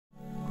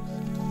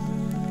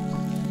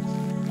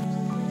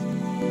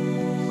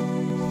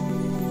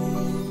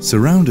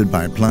Surrounded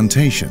by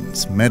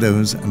plantations,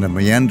 meadows and a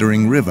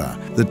meandering river,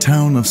 the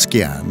town of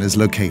Skjern is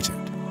located.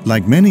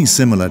 Like many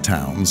similar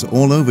towns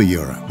all over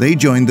Europe, they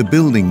joined the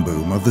building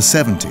boom of the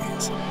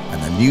 70s,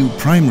 and a new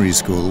primary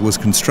school was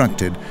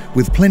constructed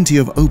with plenty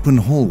of open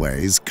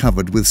hallways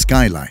covered with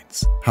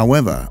skylights.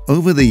 However,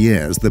 over the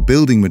years the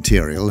building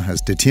material has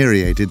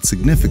deteriorated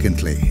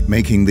significantly,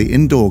 making the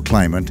indoor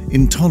climate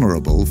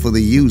intolerable for the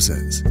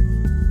users.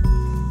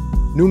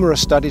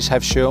 Numerous studies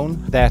have shown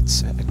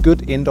that a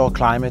good indoor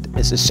climate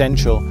is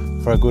essential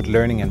for a good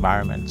learning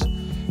environment,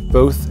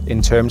 both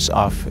in terms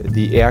of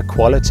the air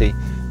quality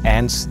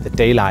and the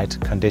daylight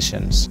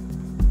conditions.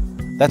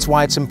 That's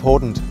why it's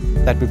important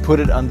that we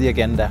put it on the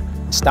agenda,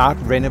 start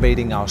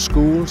renovating our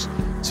schools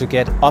to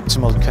get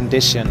optimal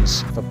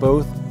conditions for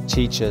both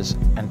teachers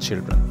and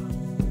children.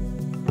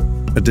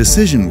 A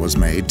decision was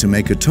made to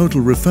make a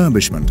total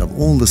refurbishment of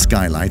all the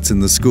skylights in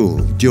the school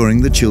during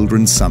the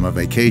children's summer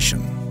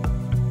vacation.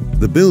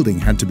 The building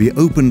had to be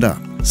opened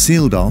up,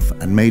 sealed off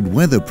and made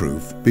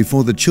weatherproof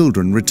before the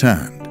children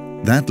returned.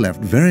 That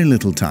left very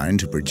little time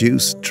to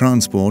produce,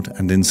 transport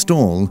and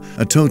install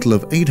a total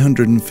of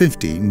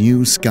 850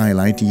 new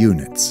skylight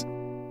units.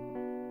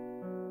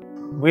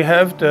 We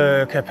have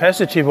the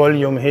capacity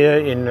volume here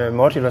in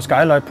modular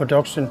skylight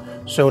production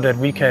so that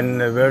we can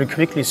very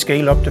quickly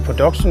scale up the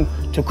production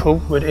to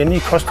cope with any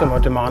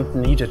customer demand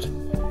needed.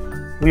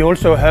 We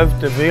also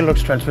have the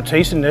VELUX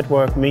transportation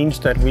network, means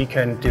that we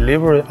can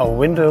deliver our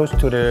windows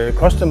to the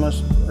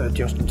customers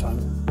just in time.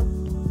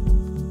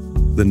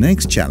 The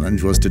next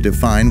challenge was to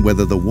define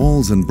whether the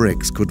walls and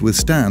bricks could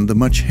withstand the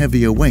much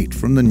heavier weight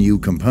from the new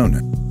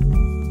component.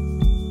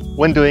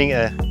 When doing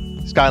a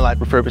skylight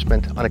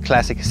refurbishment on a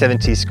classic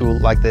 70s school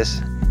like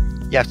this,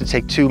 you have to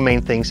take two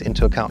main things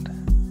into account: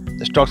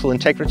 the structural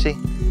integrity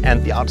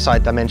and the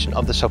outside dimension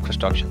of the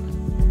subconstruction.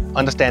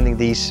 Understanding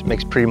these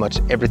makes pretty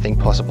much everything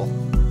possible.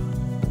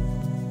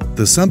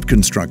 The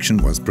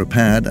subconstruction was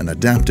prepared and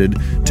adapted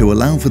to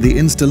allow for the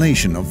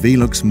installation of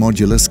VELUX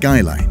Modular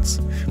Skylights,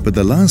 but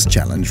the last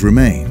challenge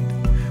remained.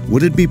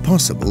 Would it be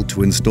possible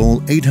to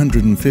install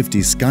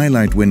 850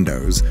 skylight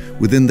windows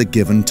within the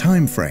given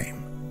time frame?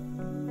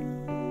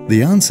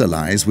 The answer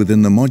lies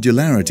within the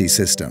modularity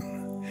system.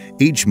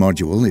 Each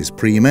module is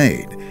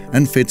pre-made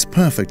and fits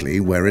perfectly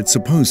where it's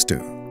supposed to.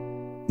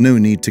 No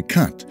need to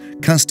cut,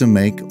 custom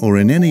make or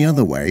in any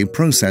other way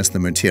process the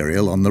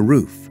material on the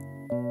roof.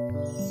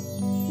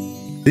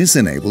 This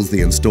enables the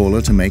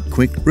installer to make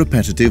quick,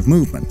 repetitive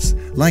movements,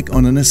 like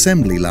on an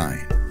assembly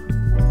line.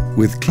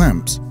 With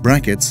clamps,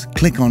 brackets,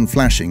 click-on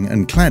flashing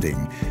and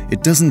cladding,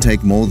 it doesn't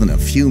take more than a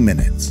few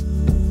minutes.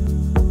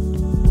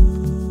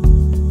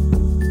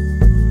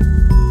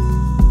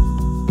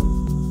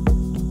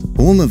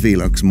 All the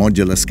VELUX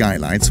modular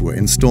skylights were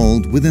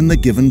installed within the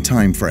given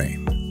time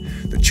frame.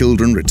 The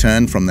children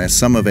returned from their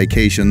summer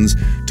vacations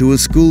to a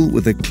school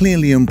with a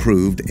clearly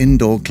improved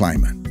indoor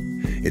climate.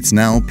 It's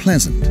now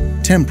pleasant,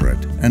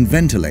 temperate and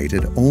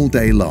ventilated all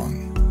day long.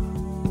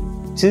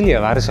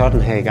 Tidligere var det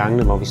sådan her i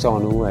gangene, hvor vi står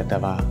nu, at der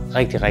var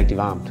rigtig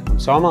varmt om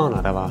sommeren,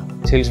 og der var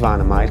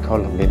tilsvarende meget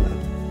koldt om vinteren.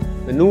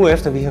 Men nu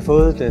efter vi har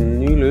fået den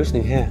nye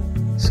løsning her,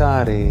 så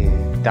er det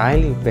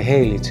dejlig,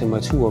 behagelig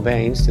temperatur hver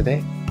eneste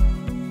dag.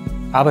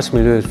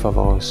 Arbejdsmiljøet for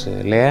vores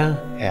lærere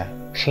er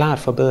klart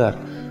forbedret,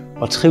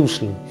 og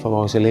trivselen for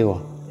vores elever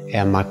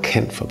er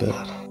markant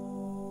forbedret.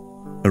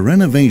 A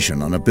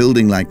renovation on a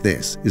building like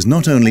this is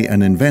not only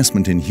an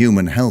investment in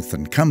human health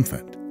and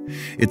comfort,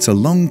 it's a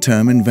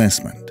long-term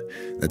investment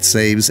that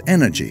saves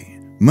energy,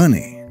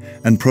 money,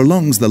 and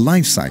prolongs the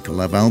life cycle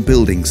of our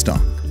building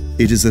stock.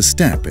 It is a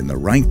step in the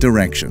right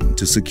direction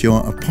to secure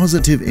a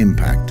positive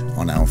impact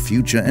on our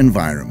future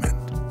environment.